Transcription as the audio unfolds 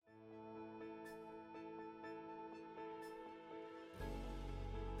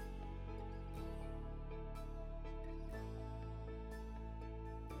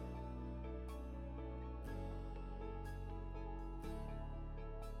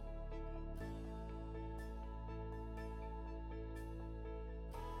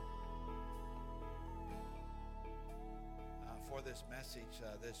for this message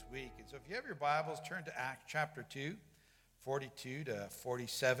this week. And so if you have your Bibles, turn to Acts chapter 2, 42 to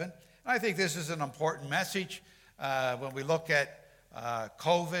 47. And I think this is an important message when we look at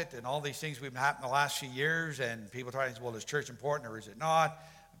COVID and all these things we've happened the last few years, and people try to say, well, is church important or is it not?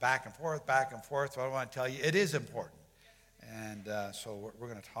 Back and forth, back and forth. So I want to tell you, it is important. And so we're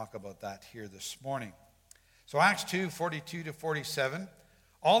going to talk about that here this morning. So Acts 2, 42 to 47.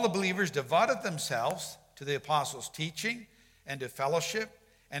 All the believers devoted themselves to the apostles' teaching and to fellowship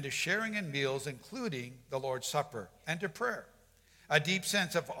and to sharing in meals, including the Lord's Supper, and to prayer. A deep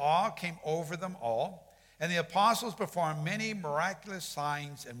sense of awe came over them all, and the apostles performed many miraculous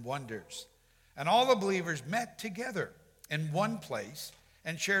signs and wonders. And all the believers met together in one place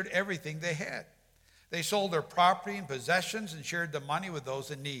and shared everything they had. They sold their property and possessions and shared the money with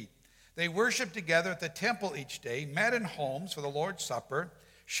those in need. They worshiped together at the temple each day, met in homes for the Lord's Supper,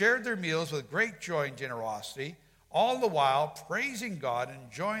 shared their meals with great joy and generosity, all the while praising God and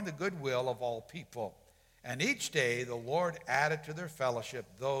enjoying the goodwill of all people. And each day the Lord added to their fellowship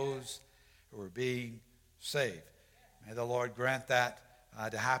those who were being saved. May the Lord grant that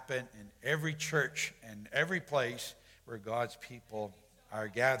to happen in every church and every place where God's people are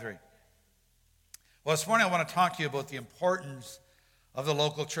gathering. Well, this morning I want to talk to you about the importance of the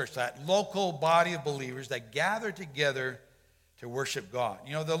local church, that local body of believers that gather together to worship God.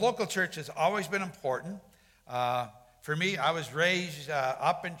 You know, the local church has always been important. For me, I was raised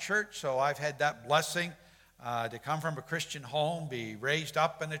up in church, so I've had that blessing to come from a Christian home, be raised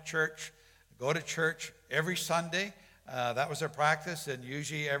up in the church, go to church every Sunday. That was our practice, and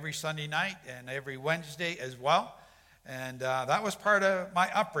usually every Sunday night and every Wednesday as well. And that was part of my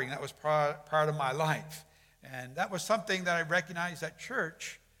upbringing. That was part of my life. And that was something that I recognized that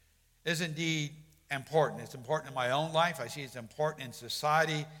church is indeed important. It's important in my own life. I see it's important in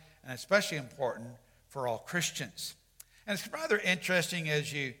society, and especially important for all Christians. And it's rather interesting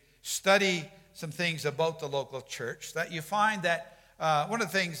as you study some things about the local church that you find that one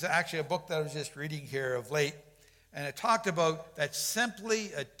of the things, actually a book that I was just reading here of late, and it talked about that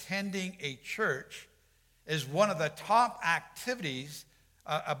simply attending a church is one of the top activities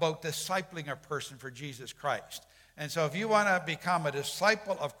about discipling a person for Jesus Christ. And so if you want to become a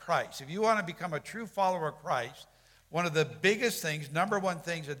disciple of Christ, if you want to become a true follower of Christ, one of the biggest things, number one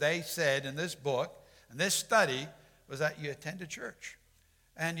things that they said in this book, and this study, was that you attend a church.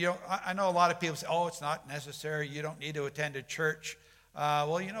 And you know, I know a lot of people say, oh, it's not necessary, you don't need to attend a church.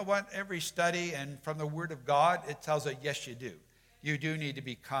 Well, you know what? Every study and from the Word of God, it tells us, yes, you do. You do need to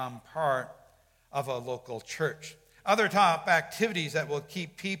become part of a local church. Other top activities that will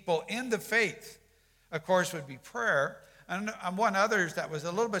keep people in the faith, of course, would be prayer. And one others that was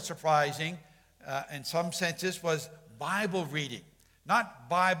a little bit surprising in some senses was Bible reading. Not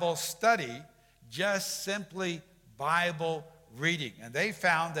Bible study, just simply Bible reading. And they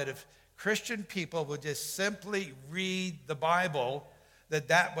found that if Christian people would just simply read the Bible,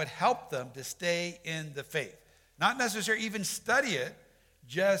 that would help them to stay in the faith. Not necessarily even study it,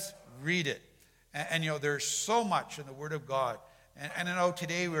 just read it. And you know, there's so much in the Word of God. And I know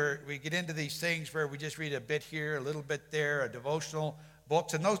today we get into these things where we just read a bit here, a little bit there, a devotional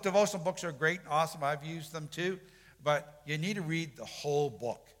books. And those devotional books are great and awesome. I've used them too. But you need to read the whole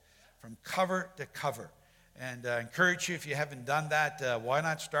book from cover to cover. And I encourage you, if you haven't done that, why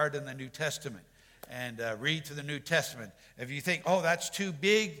not start in the New Testament and read through the New Testament. If you think, oh, that's too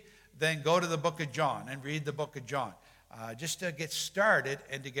big, then go to the book of John and read the book of John. Just to get started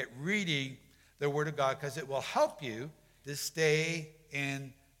and to get reading the Word of God, because it will help you to stay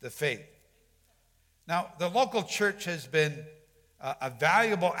in the faith. Now, the local church has been a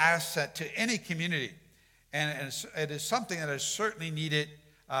valuable asset to any community, and it is something that is certainly needed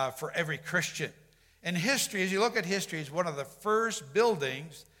for every Christian. In history, as you look at history, it's one of the first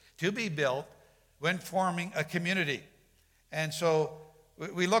buildings to be built when forming a community. And so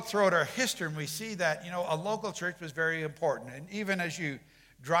we look throughout our history and we see that, you know, a local church was very important. And even as you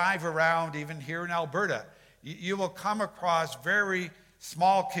drive around, even here in Alberta, you will come across very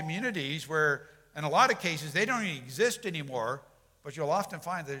small communities where, in a lot of cases, they don't even exist anymore, but you'll often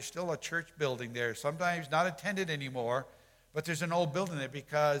find there's still a church building there, sometimes not attended anymore, but there's an old building there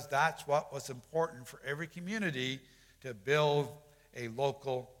because that's what was important for every community, to build a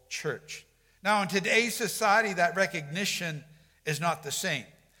local church. Now, in today's society, that recognition is not the same,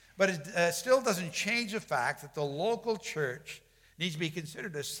 but it still doesn't change the fact that the local church needs to be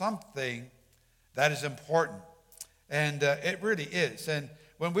considered as something that is important. And it really is. And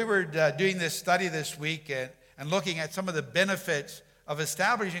when we were doing this study this week and looking at some of the benefits of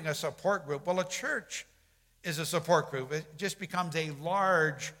establishing a support group, well, a church is a support group. It just becomes a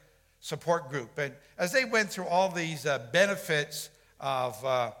large support group. And as they went through all these benefits of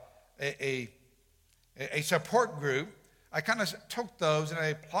a support group, I kind of took those and I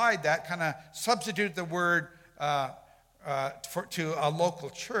applied that, kind of substituted the word to a local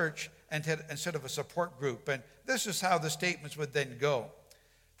church instead of a support group. And this is how the statements would then go.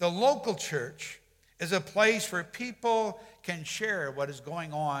 The local church is a place where people can share what is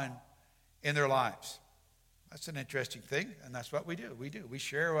going on in their lives. That's an interesting thing, and that's what we do. We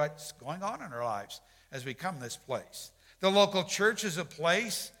share what's going on in our lives as we come to this place. The local church is a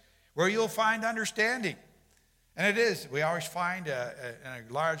place where you'll find understanding. And it is. We always find in a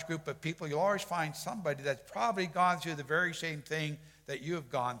large group of people, you'll always find somebody that's probably gone through the very same thing that you have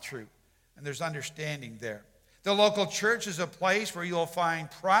gone through. And there's understanding there. The local church is a place where you'll find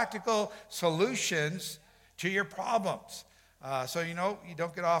practical solutions to your problems. So, you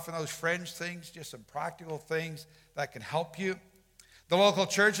don't get off on those fringe things, just some practical things that can help you. The local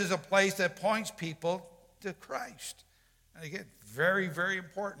church is a place that points people to Christ. And again, very, very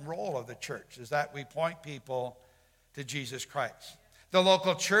important role of the church is that we point people to Jesus Christ. The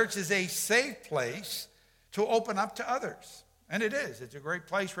local church is a safe place to open up to others. And it is. It's a great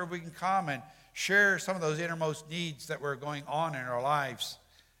place where we can come and share some of those innermost needs that were going on in our lives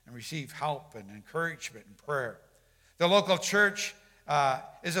and receive help and encouragement and prayer. The local church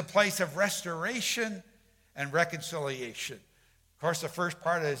is a place of restoration and reconciliation. Of course, the first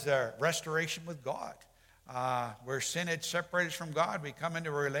part is restoration with God. Where sin had separated us from God, we come into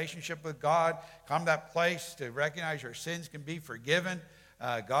a relationship with God, come to that place to recognize our sins can be forgiven.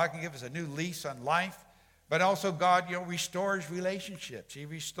 God can give us a new lease on life. But also God, restores relationships. He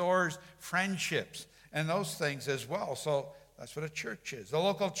restores friendships and those things as well. So that's what a church is. The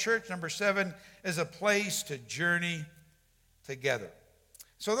local church, number 7, is a place to journey together.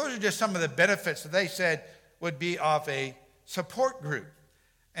 So those are just some of the benefits that they said would be of a support group.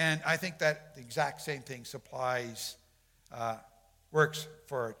 And I think that the exact same thing works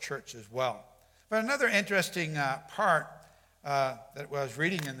for a church as well. But another interesting part that I was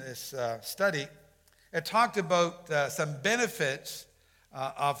reading in this study, it talked about some benefits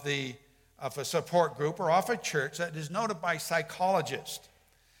of a support group or of a church that is noted by psychologists.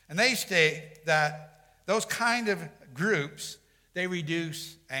 And they state that those kind of groups, they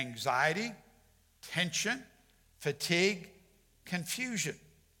reduce anxiety, tension, fatigue, confusion.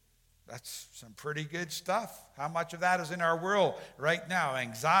 That's some pretty good stuff. How much of that is in our world right now?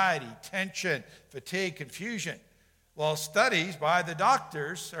 Anxiety, tension, fatigue, confusion. Well, studies by the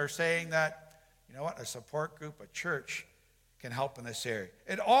doctors are saying that, a support group, a church, can help in this area.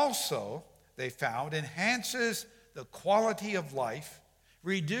 It also, they found, enhances the quality of life,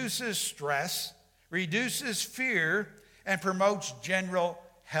 reduces stress, reduces fear, and promotes general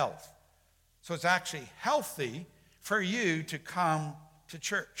health. So it's actually healthy for you to come to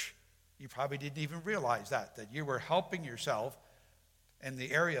church. You probably didn't even realize that you were helping yourself in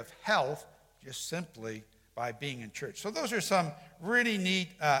the area of health just simply by being in church. So those are some really neat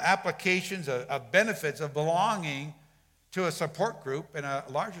applications of benefits of belonging to a support group and a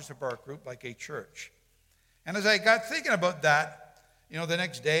larger support group like a church. And as I got thinking about that, the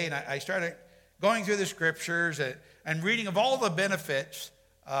next day, and I started going through the scriptures and reading of all the benefits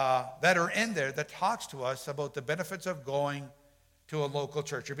that are in there that talks to us about the benefits of going to a local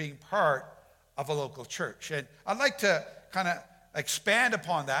church or being part of a local church. And I'd like to kind of expand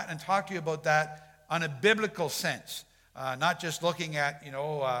upon that and talk to you about that on a biblical sense, not just looking at,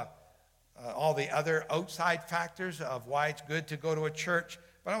 all the other outside factors of why it's good to go to a church,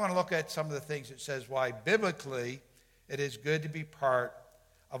 but I want to look at some of the things that says why biblically it is good to be part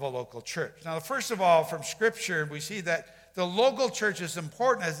of a local church. Now, first of all, from Scripture, we see that the local church is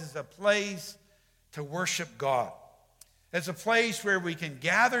important as it's a place to worship God. It's a place where we can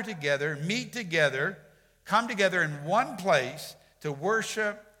gather together, meet together, come together in one place to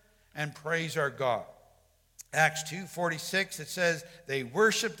worship and praise our God. Acts 2:46, it says, they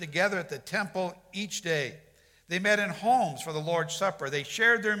worshiped together at the temple each day. They met in homes for the Lord's Supper. They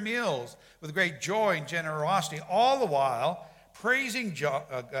shared their meals with great joy and generosity, all the while praising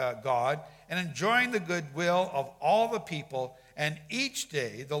God and enjoying the goodwill of all the people. And each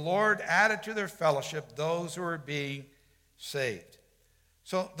day the Lord added to their fellowship those who were being saved.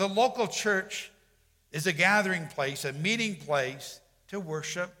 So the local church is a gathering place, a meeting place to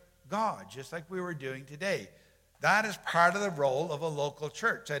worship God, just like we were doing today. That is part of the role of a local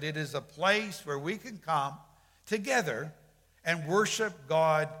church, that it is a place where we can come together and worship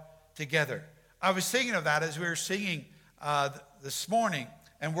God together. I was thinking of that as we were singing this morning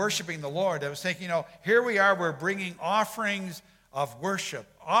and worshiping the Lord. I was thinking, here we are, we're bringing offerings of worship,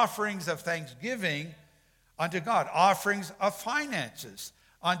 offerings of thanksgiving unto God, offerings of finances,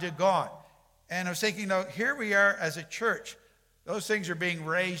 unto God. And I was thinking, here we are as a church. Those things are being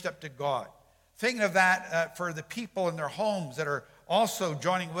raised up to God. Thinking of that for the people in their homes that are also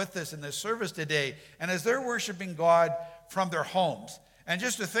joining with us in this service today. And as they're worshiping God from their homes. And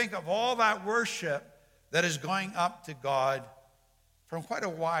just to think of all that worship that is going up to God from quite a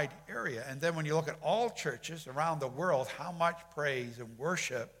wide area. And then when you look at all churches around the world, how much praise and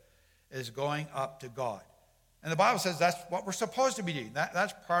worship is going up to God. And the Bible says that's what we're supposed to be doing.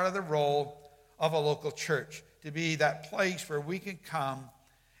 That's part of the role of a local church, to be that place where we can come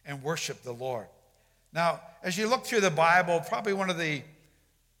and worship the Lord. Now, as you look through the Bible, probably one of the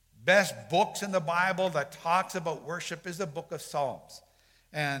best books in the Bible that talks about worship is the book of Psalms.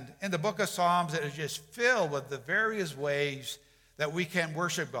 And in the book of Psalms, it is just filled with the various ways that we can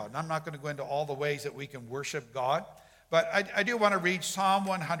worship God. And I'm not going to go into all the ways that we can worship God, but I do want to read Psalm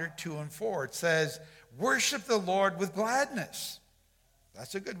 102 and 4. It says, worship the Lord with gladness.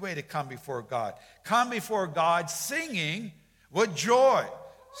 That's a good way to come before God. Come before God singing with joy.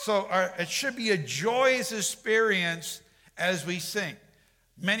 So it should be a joyous experience as we sing.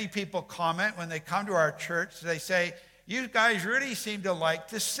 Many people comment when they come to our church, they say, you guys really seem to like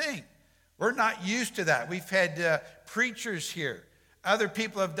to sing. We're not used to that. We've had preachers here. Other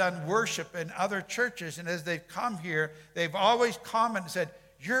people have done worship in other churches, and as they've come here, they've always commented and said,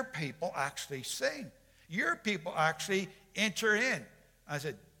 your people actually sing. Your people actually enter in. I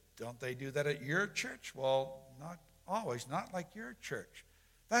said, don't they do that at your church? Well, not always, not like your church.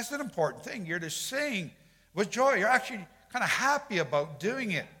 That's an important thing. You're to sing with joy. You're actually kind of happy about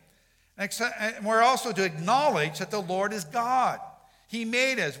doing it. And we're also to acknowledge that the Lord is God. He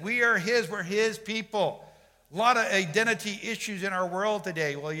made us. We are His. We're His people. A lot of identity issues in our world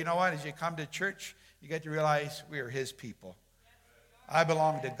today. Well, you know what? As you come to church, you get to realize we are His people. I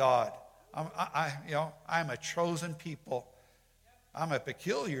belong to God. I'm a chosen people. I'm a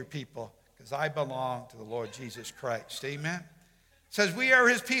peculiar people because I belong to the Lord Jesus Christ. Amen. It says we are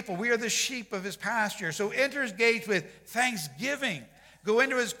His people. We are the sheep of His pasture. So enter His gates with thanksgiving. Go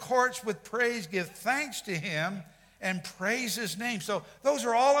into His courts with praise. Give thanks to Him and praise His name. So those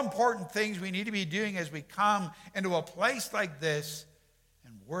are all important things we need to be doing as we come into a place like this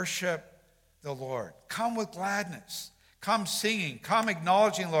and worship the Lord. Come with gladness. Come singing. Come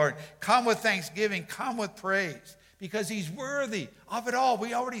acknowledging the Lord. Come with thanksgiving. Come with praise. Because He's worthy of it all.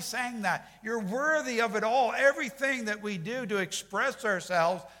 We already sang that. You're worthy of it all. Everything that we do to express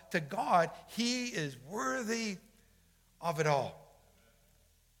ourselves to God, He is worthy of it all.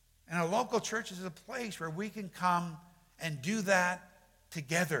 And a local church is a place where we can come and do that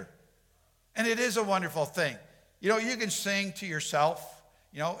together. And it is a wonderful thing. You can sing to yourself,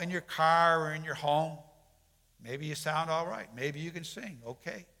 in your car or in your home. Maybe you sound all right. Maybe you can sing.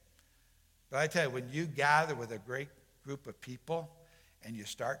 Okay. But I tell you, when you gather with a great group of people and you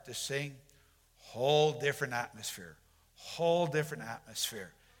start to sing, whole different atmosphere. Whole different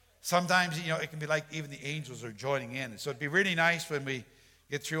atmosphere. Sometimes, it can be like even the angels are joining in. And so it'd be really nice when we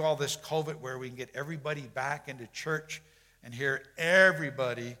get through all this COVID where we can get everybody back into church and hear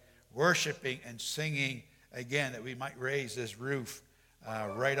everybody worshiping and singing again, that we might raise this roof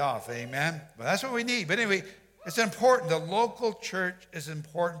right off. Amen? But that's what we need. But anyway, it's important. The local church is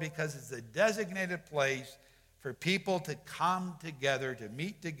important because it's a designated place for people to come together, to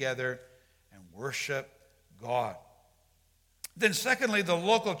meet together and worship God. Then secondly, the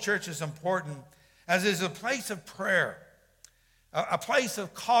local church is important as it is a place of prayer. A place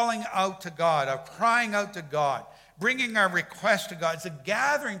of calling out to God, of crying out to God, bringing our request to God. It's a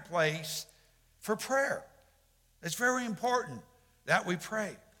gathering place for prayer. It's very important that we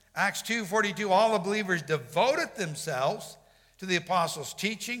pray. Acts 2:42, all the believers devoted themselves to the apostles'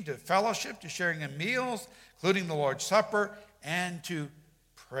 teaching, to fellowship, to sharing in meals, including the Lord's Supper, and to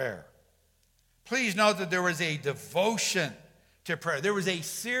prayer. Please note that there was a devotion to prayer. There was a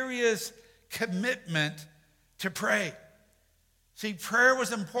serious commitment to pray. See, prayer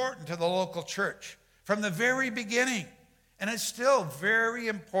was important to the local church from the very beginning, and it's still very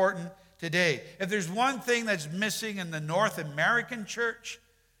important today. If there's one thing that's missing in the North American church,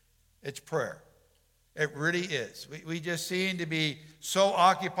 it's prayer. It really is. We just seem to be so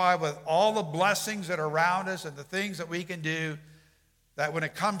occupied with all the blessings that are around us and the things that we can do that when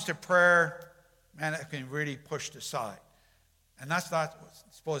it comes to prayer, man, it can really pushed aside. And that's not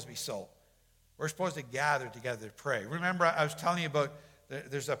supposed to be so. We're supposed to gather together to pray. Remember, I was telling you about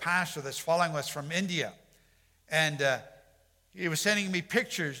there's a pastor that's following us from India. And he was sending me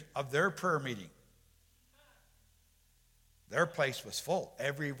pictures of their prayer meeting. Their place was full.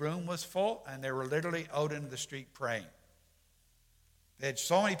 Every room was full, and they were literally out in the street praying. They had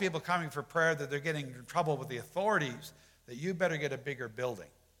so many people coming for prayer that they're getting in trouble with the authorities. that you better get a bigger building.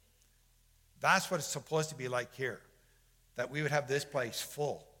 That's what it's supposed to be like here, that we would have this place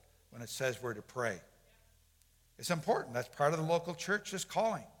full when it says we're to pray. It's important. That's part of the local church's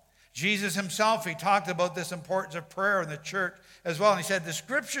calling. Jesus himself, he talked about this importance of prayer in the church as well. And he said, the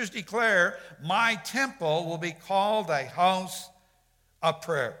scriptures declare, my temple will be called a house of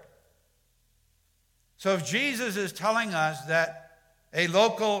prayer. So if Jesus is telling us that a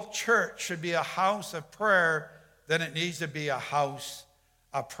local church should be a house of prayer, then it needs to be a house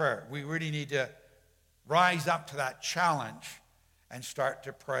of prayer. We really need to rise up to that challenge and start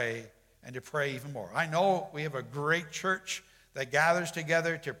to pray and to pray even more. I know we have a great church that gathers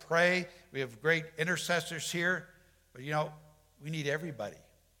together to pray. We have great intercessors here. But, we need everybody.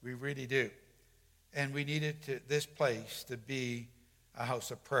 We really do. And we need this place to be a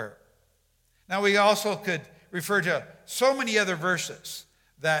house of prayer. Now, we also could refer to so many other verses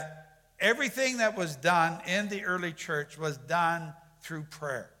that everything that was done in the early church was done through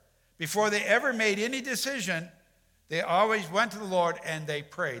prayer. Before they ever made any decision, they always went to the Lord and they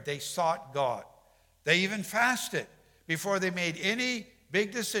prayed. They sought God. They even fasted. Before they made any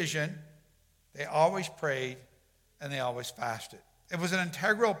big decision, they always prayed and they always fasted. It was an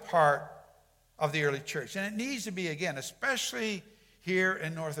integral part of the early church. And it needs to be, again, especially here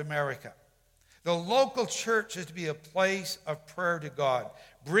in North America. The local church is to be a place of prayer to God,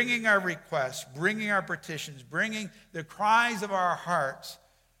 bringing our requests, bringing our petitions, bringing the cries of our hearts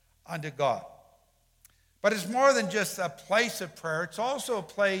unto God. But it's more than just a place of prayer. It's also a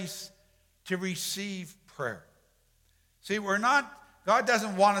place to receive prayer. See, God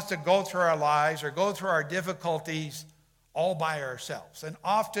doesn't want us to go through our lives or go through our difficulties all by ourselves. And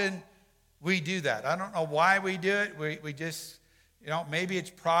often we do that. I don't know why we do it. We just, maybe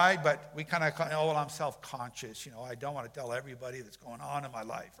it's pride, but we kind of, I'm self-conscious. I don't want to tell everybody that's going on in my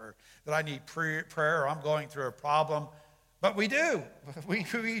life or that I need prayer or I'm going through a problem. But we do.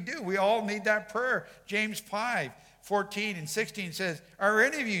 We do. We all need that prayer. James 5:14 and 16 says, are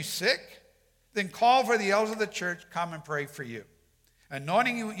any of you sick? Then call for the elders of the church, come and pray for you,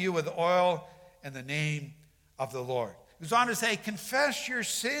 anointing you with oil in the name of the Lord. He goes on to say, confess your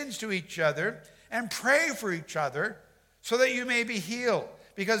sins to each other and pray for each other so that you may be healed.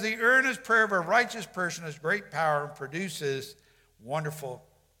 Because the earnest prayer of a righteous person has great power and produces wonderful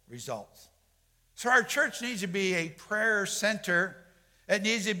results. So our church needs to be a prayer center. It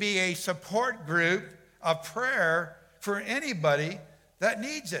needs to be a support group of prayer for anybody that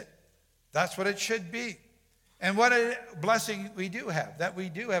needs it. That's what it should be. And what a blessing we do have, that we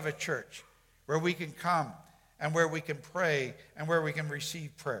do have a church where we can come and where we can pray and where we can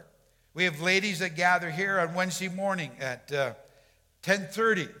receive prayer. We have ladies that gather here on Wednesday morning at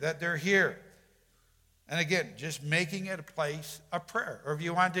 10:30, that they're here. And again, just making it a place of prayer. Or if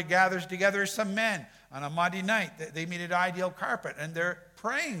you want to gather together some men on a Monday night, they meet at Ideal Carpet and they're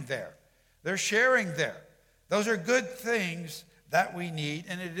praying there. They're sharing there. Those are good things that we need,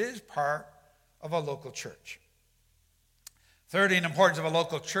 and it is part of a local church. Thirdly, in importance of a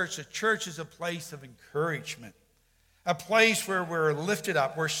local church, the church is a place of encouragement, a place where we're lifted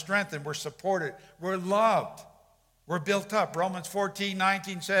up, we're strengthened, we're supported, we're loved, we're built up. Romans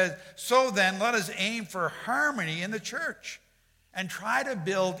 14:19 says, so then let us aim for harmony in the church and try to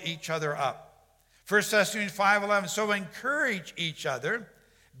build each other up. 1 Thessalonians 5:11, so encourage each other,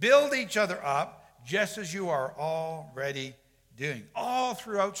 build each other up, just as you are already doing. All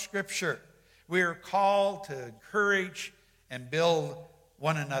throughout Scripture, we are called to encourage and build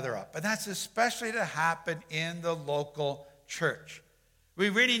one another up. And that's especially to happen in the local church. We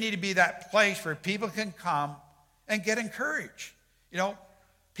really need to be that place where people can come and get encouraged.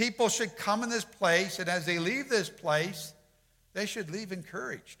 People should come in this place, and as they leave this place, they should leave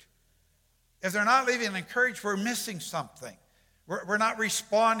encouraged. If they're not leaving encouraged, we're missing something. We're not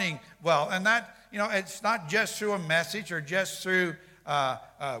responding well. And that, it's not just through a message or just through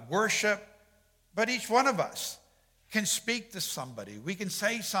worship, but each one of us can speak to somebody. We can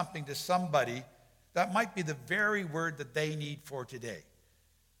say something to somebody that might be the very word that they need for today.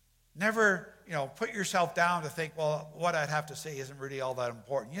 Never, put yourself down to think, well, what I'd have to say isn't really all that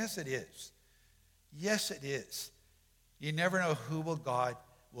important. Yes, it is. Yes, it is. You never know who God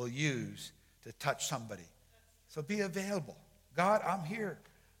will use to touch somebody. So be available. God, I'm here.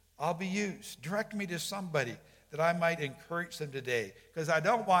 I'll be used. Direct me to somebody that I might encourage them today. Because I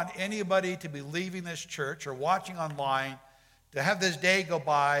don't want anybody to be leaving this church or watching online to have this day go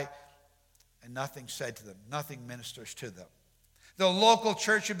by and nothing said to them. Nothing ministers to them. The local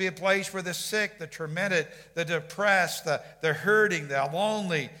church should be a place where the sick, the tormented, the depressed, the hurting, the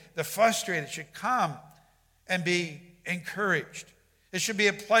lonely, the frustrated should come and be encouraged. It should be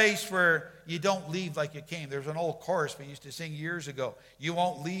a place where you don't leave like you came. There's an old chorus we used to sing years ago. You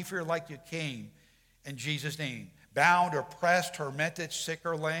won't leave here like you came, in Jesus' name. Bound or pressed, tormented, sick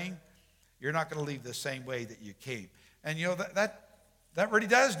or lame, you're not going to leave the same way that you came. And you know, that really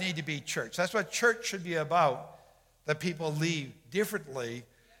does need to be church. That's what church should be about, that people leave differently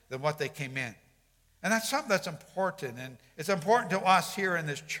than what they came in. And that's something that's important. And it's important to us here in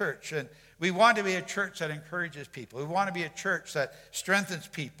this church. And we want to be a church that encourages people. We want to be a church that strengthens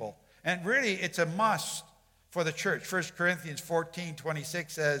people. And really, it's a must for the church. 1 Corinthians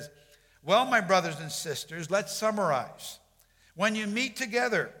 14:26 says, well, my brothers and sisters, let's summarize. When you meet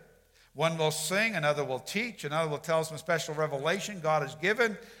together, one will sing, another will teach, another will tell some special revelation God has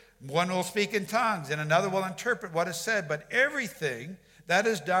given, one will speak in tongues, and another will interpret what is said. But everything that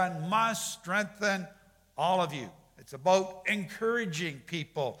is done must strengthen all of you. It's about encouraging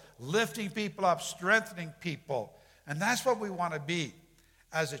people, lifting people up, strengthening people. And that's what we want to be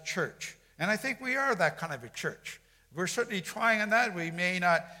as a church. And I think we are that kind of a church. We're certainly trying on that. We may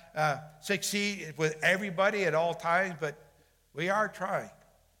not succeed with everybody at all times, but we are trying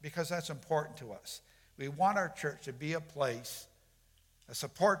because that's important to us. We want our church to be a place, a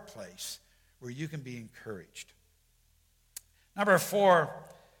support place, where you can be encouraged. Number 4,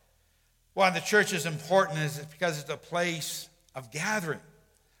 why the church is important is because it's a place of gathering,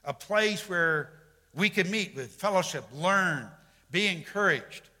 a place where we can meet with fellowship, learn, be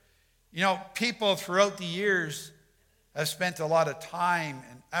encouraged. You know, people throughout the years have spent a lot of time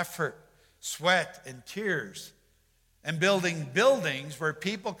and effort, sweat and tears, and building buildings where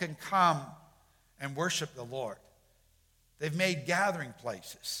people can come and worship the Lord. They've made gathering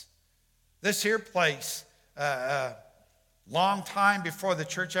places. This here place, long time before the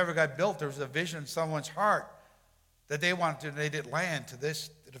church ever got built, there was a vision in someone's heart that they wanted to donate land to this,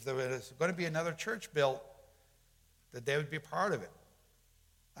 that if there was going to be another church built, that they would be part of it.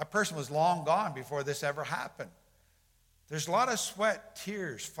 That person was long gone before this ever happened. There's a lot of sweat,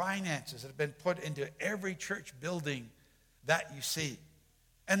 tears, finances that have been put into every church building that you see.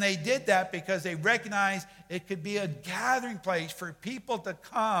 And they did that because they recognized it could be a gathering place for people to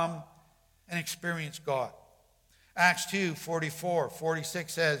come and experience God. Acts 2:44-46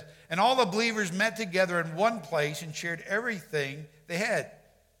 says, and all the believers met together in one place and shared everything they had.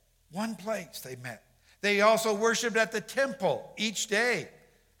 One place they met. They also worshiped at the temple each day.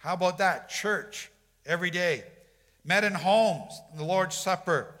 How about that? Church every day. Met in homes, in the Lord's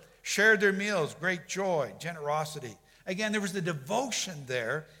Supper, shared their meals, great joy, generosity. Again, there was the devotion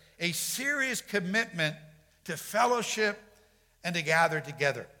there, a serious commitment to fellowship and to gather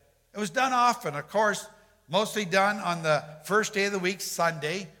together. It was done often, of course, mostly done on the first day of the week,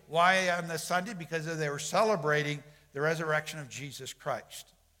 Sunday. Why on the Sunday? Because they were celebrating the resurrection of Jesus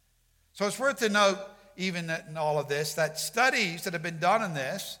Christ. So it's worth to note, even in all of this, that studies that have been done on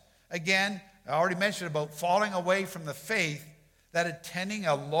this, again, I already mentioned about falling away from the faith, that attending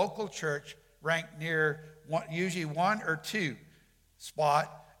a local church ranked near usually 1 or 2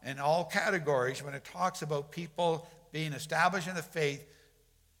 spot in all categories when it talks about people being established in the faith,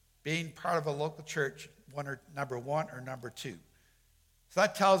 being part of a local church, number 1 or number 2. So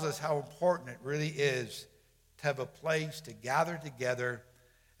that tells us how important it really is to have a place to gather together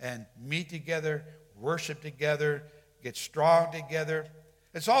and meet together, worship together, get strong together.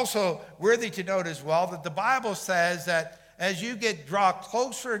 It's also worthy to note as well that the Bible says that as you draw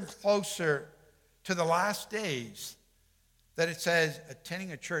closer and closer to the last days, that it says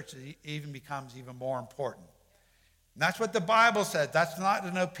attending a church even becomes even more important. And that's what the Bible says. That's not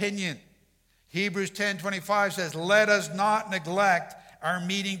an opinion. Hebrews 10:25 says, let us not neglect our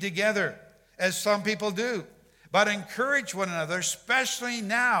meeting together, as some people do, but encourage one another, especially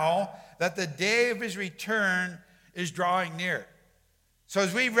now that the day of his return is drawing near. So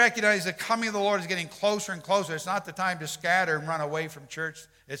as we recognize the coming of the Lord is getting closer and closer, it's not the time to scatter and run away from church.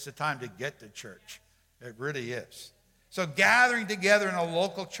 It's the time to get to church. It really is. So gathering together in a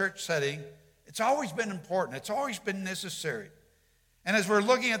local church setting, it's always been important. It's always been necessary. And as we're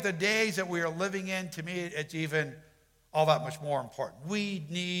looking at the days that we are living in, to me, it's even all that much more important. We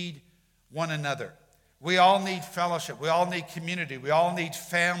need one another. We all need fellowship. We all need community. We all need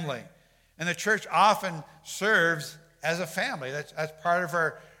family. And the church often serves as a family. That's part of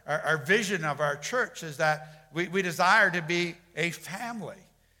our vision of our church, is that we desire to be a family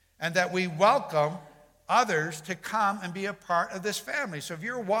and that we welcome others to come and be a part of this family. So if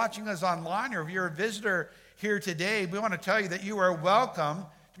you're watching us online or if you're a visitor here today, we want to tell you that you are welcome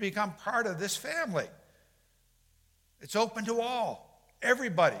to become part of this family. It's open to all,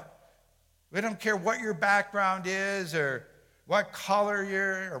 everybody. We don't care what your background is or what color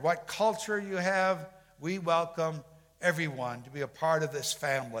you're or what culture you have. We welcome everyone to be a part of this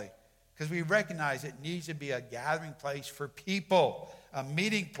family, because we recognize it needs to be a gathering place for people, a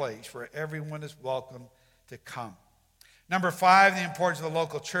meeting place where everyone is welcome to come. Number 5, the importance of the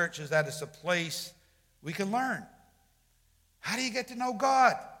local church is that it's a place we can learn. How do you get to know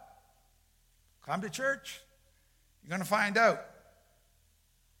God? Come to church. You're going to find out.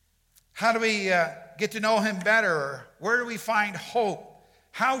 How do we get to know him better? Where do we find hope?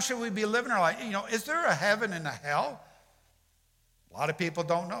 How should we be living our life? Is there a heaven and a hell? A lot of people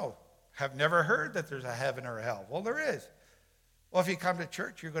don't know, have never heard that there's a heaven or a hell. Well, there is. Well, if you come to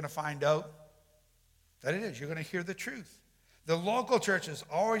church, you're going to find out that it is. You're going to hear the truth. The local church has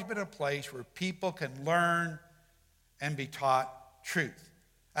always been a place where people can learn and be taught truth.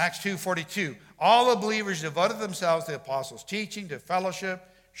 Acts 2:42, all the believers devoted themselves to the apostles' teaching, to fellowship,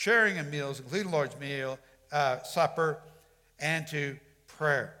 sharing in meals, including the Lord's meal, supper, and to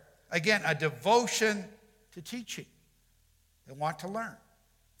prayer. Again, a devotion to teaching. They want to learn.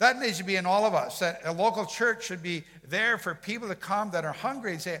 That needs to be in all of us. That a local church should be there for people to come that are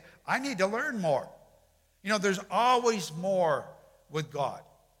hungry and say, I need to learn more. There's always more with God.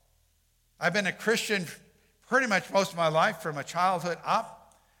 I've been a Christian pretty much most of my life from a childhood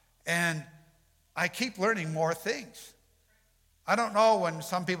up, and I keep learning more things. I don't know when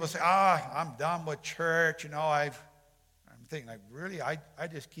some people say, I'm done with church. I'm thinking, I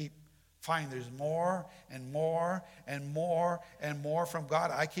just keep finding there's more and more and more and more from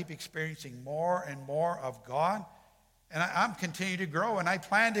God. I keep experiencing more and more of God. And I'm continuing to grow, and I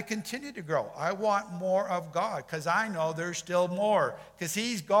plan to continue to grow. I want more of God because I know there's still more, because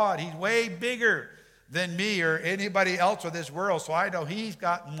he's God. He's way bigger than me or anybody else of this world, so I know he's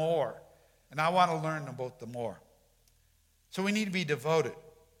got more, and I want to learn about the more. So we need to be devoted,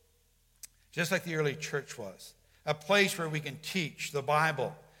 just like the early church was, a place where we can teach the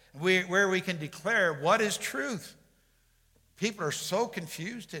Bible, where we can declare what is truth. People are so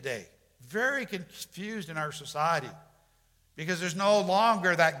confused today, very confused in our society, because there's no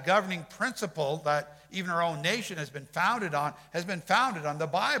longer that governing principle that even our own nation has been founded on the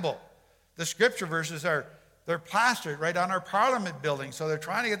Bible. The scripture verses they're plastered right on our parliament building, so they're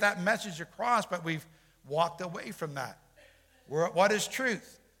trying to get that message across, but we've walked away from that. What is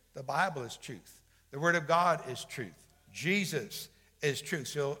truth? The Bible is truth. The Word of God is truth. Jesus is truth.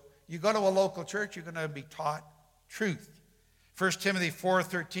 So you go to a local church, you're going to be taught truth. 1 Timothy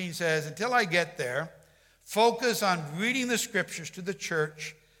 4:13 says, until I get there, focus on reading the scriptures to the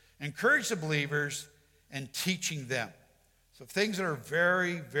church, encourage the believers, and teaching them. So things that are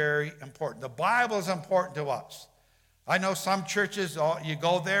very, very important. The Bible is important to us. I know some churches, you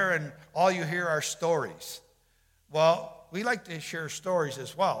go there and all you hear are stories. Well, we like to share stories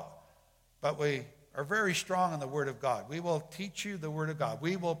as well, but we are very strong in the Word of God. We will teach you the Word of God.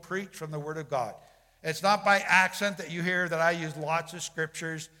 We will preach from the Word of God. It's not by accent that you hear that I use lots of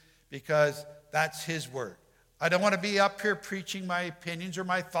scriptures, because that's his word. I don't want to be up here preaching my opinions or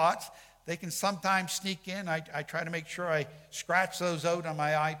my thoughts. They can sometimes sneak in. I try to make sure I scratch those out on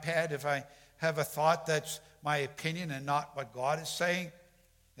my iPad if I have a thought that's my opinion and not what God is saying.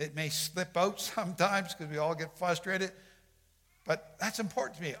 It may slip out sometimes because we all get frustrated. But that's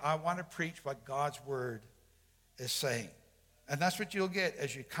important to me. I want to preach what God's word is saying. And that's what you'll get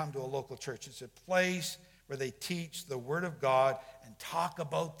as you come to a local church. It's a place where they teach the Word of God and talk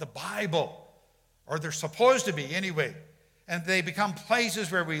about the Bible. Or they're supposed to be anyway. And they become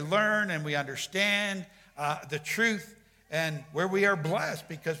places where we learn and we understand the truth, and where we are blessed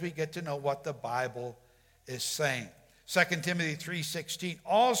because we get to know what the Bible is saying. 2 Timothy 3:16,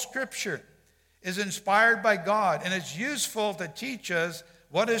 all Scripture is inspired by God, and it's useful to teach us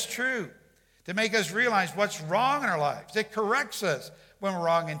what is true, to make us realize what's wrong in our lives. It corrects us when we're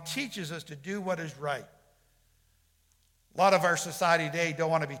wrong and teaches us to do what is right. A lot of our society today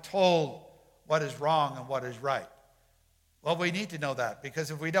don't want to be told what is wrong and what is right. Well, we need to know that, because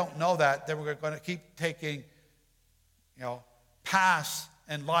if we don't know that, then we're going to keep taking, paths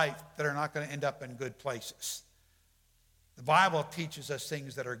in life that are not going to end up in good places. The Bible teaches us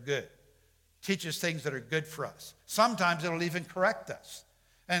things that are good, teaches things that are good for us. Sometimes it'll even correct us.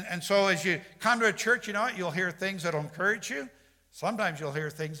 And so as you come to a church, you'll hear things that'll encourage you. Sometimes you'll hear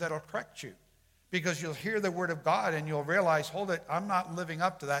things that'll correct you, because you'll hear the Word of God and you'll realize, hold it, I'm not living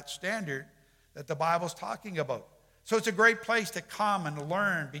up to that standard that the Bible's talking about. So it's a great place to come and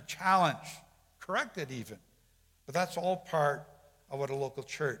learn, be challenged, corrected even. But that's all part of what a local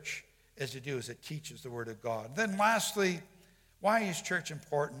church is to do, is it teaches the Word of God. And then lastly, why is church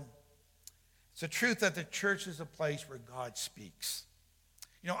important? It's the truth that the church is a place where God speaks.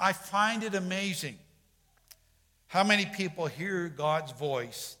 I find it amazing how many people hear God's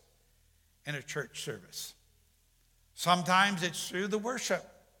voice in a church service. Sometimes it's through the worship.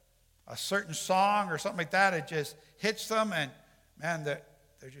 A certain song or something like that, it just hits them, and man,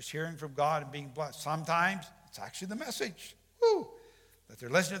 they're just hearing from God and being blessed. Sometimes it's actually the message. Woo! That they're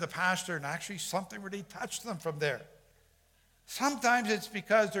listening to the pastor and actually something really touched them from there. Sometimes it's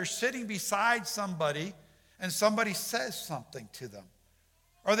because they're sitting beside somebody and somebody says something to them.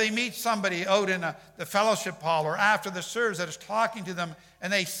 Or they meet somebody out in the fellowship hall or after the service that is talking to them,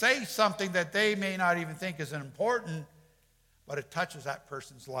 and they say something that they may not even think is important, but it touches that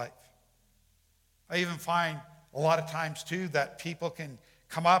person's life. I even find a lot of times too that people can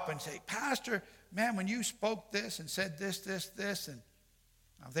come up and say, Pastor, man, when you spoke this and said this, and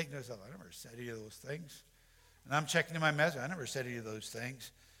I'm thinking to myself, I never said any of those things. And I'm checking in my message, I never said any of those things.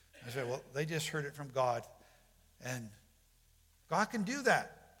 I said, well, they just heard it from God. And God can do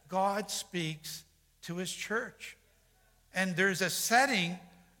that. God speaks to his church. And there's a setting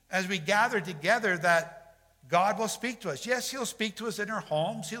as we gather together that God will speak to us. Yes, he'll speak to us in our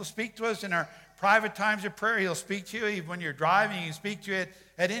homes. He'll speak to us in our private times of prayer. He'll speak to you even when you're driving. He can speak to you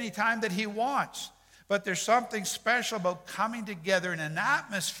at any time that he wants. But there's something special about coming together in an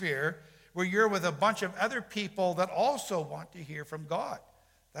atmosphere where you're with a bunch of other people that also want to hear from God.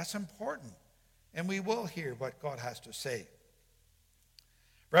 That's important. And we will hear what God has to say.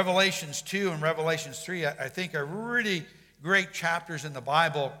 Revelations 2 and Revelations 3, I think, are really great chapters in the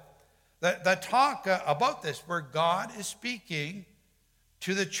Bible that talk about this, where God is speaking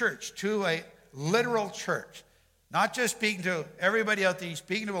to the church, to a literal church. Not just speaking to everybody out there, he's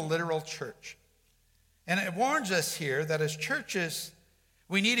speaking to a literal church. And it warns us here that as churches,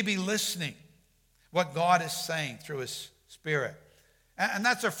 we need to be listening what God is saying through his Spirit. And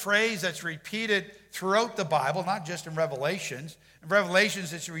that's a phrase that's repeated throughout the Bible, not just in Revelations. In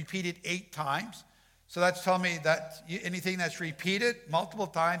Revelations, it's repeated 8 times. So that's telling me that anything that's repeated multiple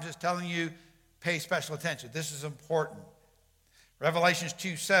times is telling you, pay special attention. This is important. Revelations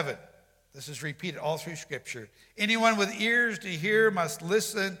 2:7. This is repeated all through Scripture. Anyone with ears to hear must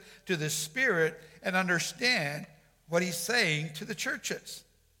listen to the Spirit and understand what he's saying to the churches.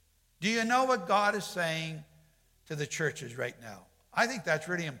 Do you know what God is saying to the churches right now? I think that's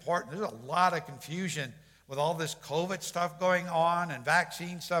really important. There's a lot of confusion with all this COVID stuff going on and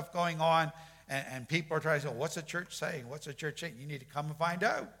vaccine stuff going on. And people are trying to say, well, what's the church saying? What's the church saying? You need to come and find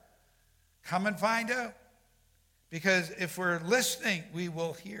out. Come and find out. Because if we're listening, we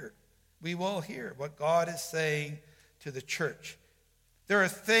will hear. We will hear what God is saying to the church. There are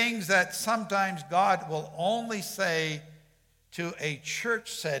things that sometimes God will only say to a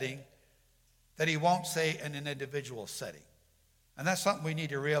church setting that he won't say in an individual setting. And that's something we need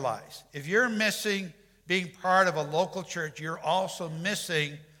to realize. If you're missing being part of a local church, you're also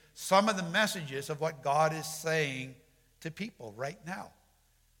missing some of the messages of what God is saying to people right now.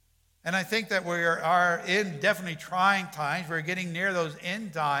 And I think that we are in definitely trying times. We're getting near those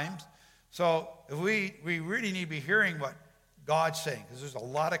end times. So if we really need to be hearing what God's saying, because there's a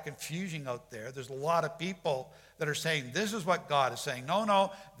lot of confusion out there. There's a lot of people that are saying, this is what God is saying.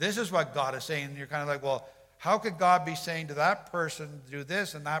 No, this is what God is saying. And you're kind of like, well, how could God be saying to that person do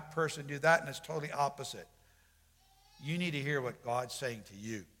this and that person do that, and it's totally opposite? You need to hear what God's saying to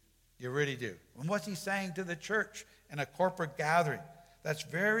you. You really do. And what's he saying to the church in a corporate gathering? That's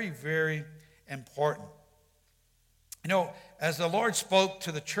very, very important. You know, as the Lord spoke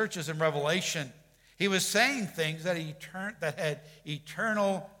to the churches in Revelation, he was saying things that had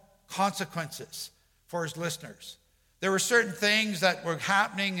eternal consequences for his listeners. There were certain things that were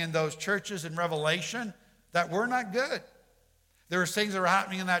happening in those churches in Revelation that were not good. There were things that were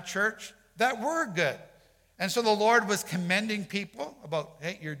happening in that church that were good. And so the Lord was commending people about,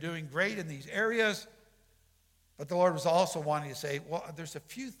 hey, you're doing great in these areas. But the Lord was also wanting to say, well, there's a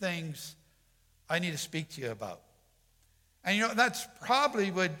few things I need to speak to you about. And you know, that's probably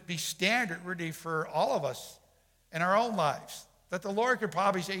would be standard really for all of us in our own lives. That the Lord could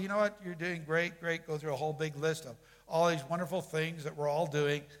probably say, you know what, you're doing great, go through a whole big list of all these wonderful things that we're all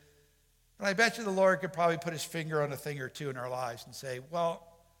doing. But I bet you the Lord could probably put his finger on a thing or two in our lives and say, well,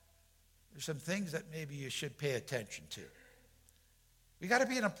 there's some things that maybe you should pay attention to. We got to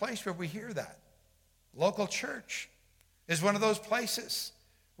be in a place where we hear that. Local church is one of those places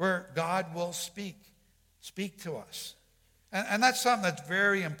where God will speak to us. And that's something that's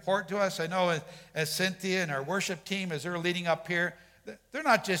very important to us. I know as Cynthia and our worship team, as they're leading up here, they're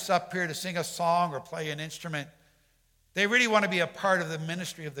not just up here to sing a song or play an instrument. They really want to be a part of the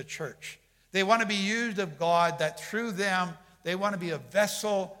ministry of the church. They want to be used of God, that through them, they want to be a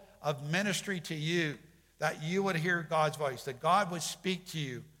vessel of ministry to you, that you would hear God's voice, that God would speak to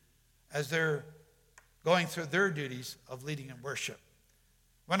you as they're going through their duties of leading in worship.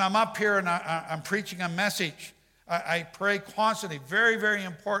 When I'm up here and I'm preaching a message, I pray constantly, very, very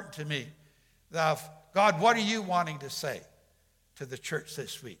important to me. God, what are you wanting to say to the church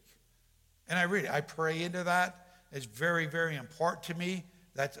this week? And I pray into that. It's very, very important to me.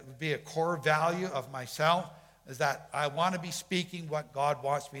 That would be a core value of myself, is that I want to be speaking what God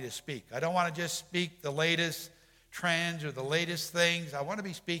wants me to speak. I don't want to just speak the latest trends or the latest things. I want to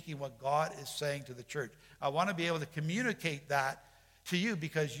be speaking what God is saying to the church. I want to be able to communicate that to you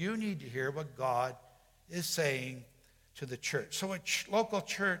because you need to hear what God is saying to the church. So a local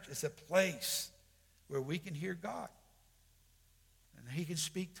church is a place where we can hear God and he can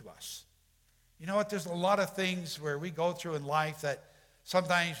speak to us. You know what? There's a lot of things where we go through in life that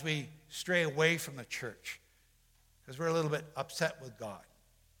sometimes we stray away from the church because we're a little bit upset with God.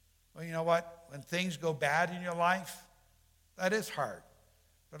 Well, you know what? When things go bad in your life, that is hard.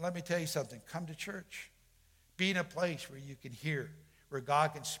 But let me tell you something. Come to church. Be in a place where you can hear, where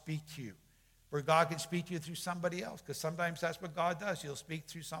God can speak to you, where God can speak to you through somebody else, because sometimes that's what God does. He'll speak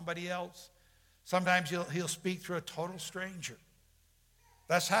through somebody else. Sometimes he'll speak through a total stranger.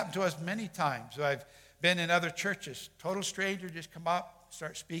 That's happened to us many times. I've been in other churches. Total stranger just come up,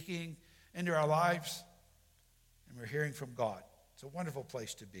 start speaking into our lives, and we're hearing from God. It's a wonderful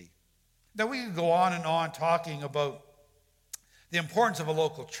place to be. Now, we could go on and on talking about the importance of a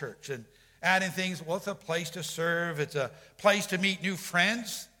local church and adding things. Well, it's a place to serve. It's a place to meet new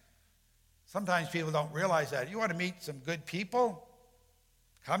friends. Sometimes people don't realize that. You want to meet some good people?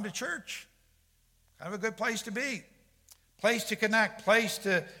 Come to church. Kind of a good place to be. Place to connect, place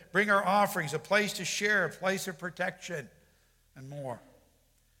to bring our offerings, a place to share, a place of protection, and more.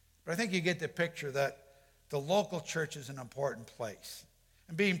 But I think you get the picture that the local church is an important place.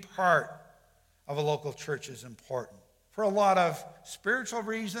 And being part of a local church is important for a lot of spiritual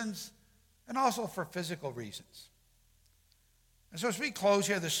reasons and also for physical reasons. And so as we close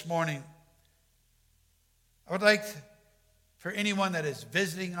here this morning, I would like for anyone that is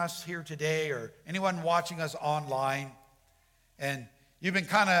visiting us here today or anyone watching us online, and you've been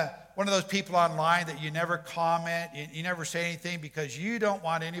kind of one of those people online that you never comment, you never say anything because you don't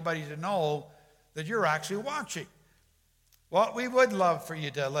want anybody to know that you're actually watching. Well, we would love for you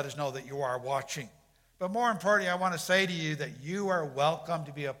to let us know that you are watching. But more importantly, I want to say to you that you are welcome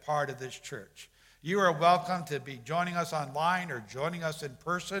to be a part of this church. You are welcome to be joining us online or joining us in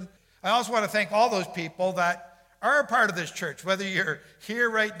person. I also want to thank all those people that are a part of this church, whether you're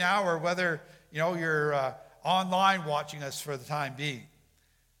here right now or whether you're online watching us for the time being.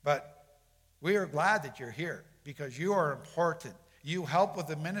 But we are glad that you're here because you are important. You help with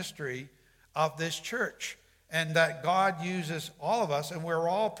the ministry of this church, and that God uses all of us, and we're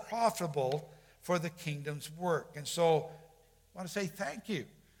all profitable for the kingdom's work. And so I want to say thank you.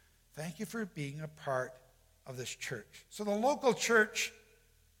 Thank you for being a part of this church. So the local church,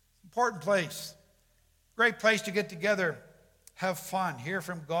 important place, great place to get together, have fun, hear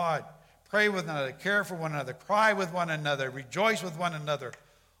from God, pray with one another, care for one another, cry with one another, rejoice with one another,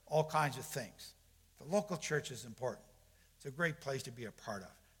 all kinds of things. The local church is important. It's a great place to be a part of.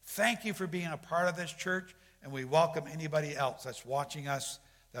 Thank you for being a part of this church, and we welcome anybody else that's watching us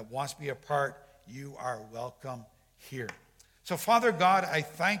that wants to be a part. You are welcome here. So, Father God, I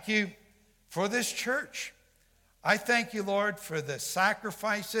thank you for this church. I thank you, Lord, for the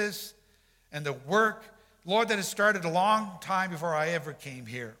sacrifices and the work, Lord, that has started a long time before I ever came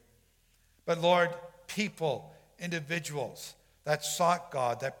here. But, Lord, people, individuals that sought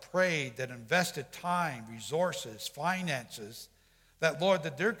God, that prayed, that invested time, resources, finances, that, Lord,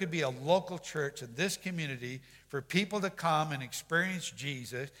 that there could be a local church in this community for people to come and experience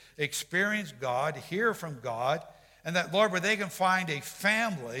Jesus, experience God, hear from God, and that, Lord, where they can find a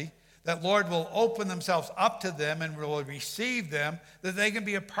family that, Lord, will open themselves up to them and will receive them, that they can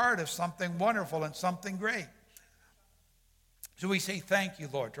be a part of something wonderful and something great. So we say thank you,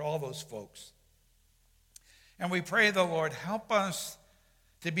 Lord, to all those folks. And we pray, the Lord, help us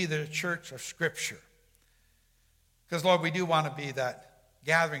to be the church of Scripture. Because, Lord, we do want to be that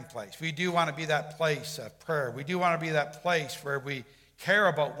gathering place. We do want to be that place of prayer. We do want to be that place where we care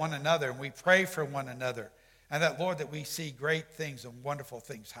about one another and we pray for one another. And that, Lord, that we see great things and wonderful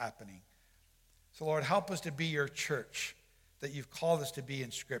things happening. So, Lord, help us to be your church that you've called us to be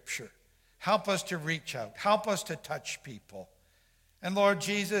in Scripture. Help us to reach out. Help us to touch people. And, Lord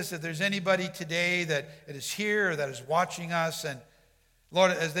Jesus, if there's anybody today that is here or that is watching us, and,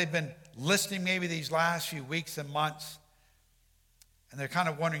 Lord, as they've been listening maybe these last few weeks and months, and they're kind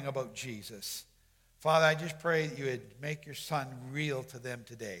of wondering about Jesus, Father, I just pray that you would make your Son real to them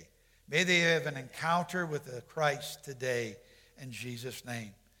today. May they have an encounter with the Christ today in Jesus'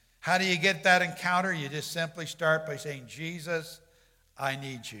 name. How do you get that encounter? You just simply start by saying, Jesus, I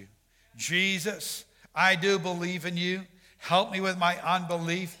need you. Jesus, I do believe in you. Help me with my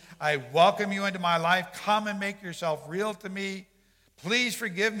unbelief. I welcome you into my life. Come and make yourself real to me. Please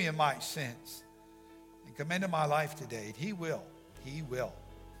forgive me of my sins. And come into my life today. And he will. He will.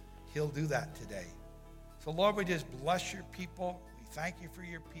 He'll do that today. So Lord, we just bless your people. We thank you for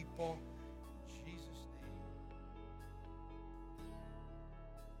your people.